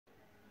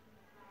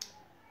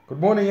Good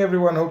morning,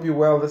 everyone. Hope you're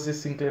well. This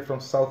is Sinclair from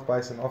South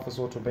Bison Office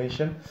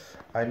Automation.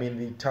 I'm in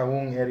the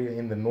Taung area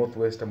in the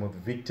northwest. I'm with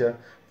Victor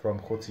from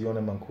Khotzione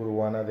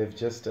Mankuruwana. They've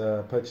just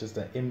purchased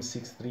an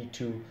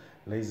M632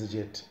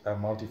 Laserjet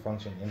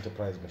multifunction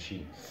enterprise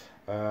machine.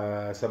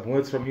 Some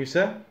words from you,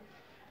 sir?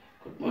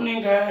 Good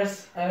morning,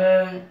 guys.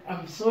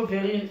 I'm so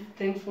very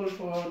thankful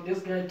for this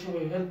guy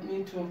to help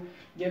me to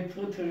get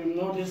through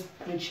to this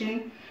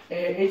machine,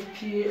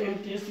 HP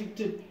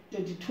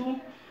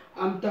M632.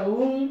 I'm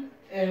Taung,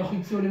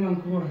 Khotzione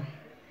Mankuruwana.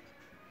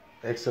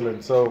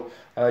 Excellent. So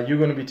you're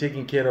going to be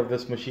taking care of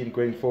this machine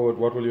going forward.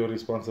 What will your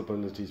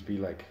responsibilities be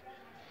like?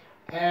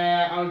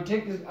 I'll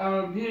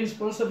be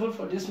responsible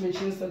for this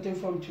machine starting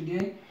from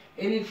today.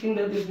 Anything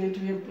that is going to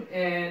be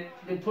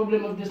the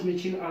problem of this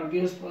machine, I'll be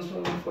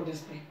responsible for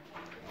this thing.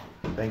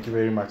 Thank you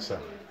very much, sir.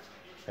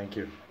 Thank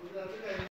you.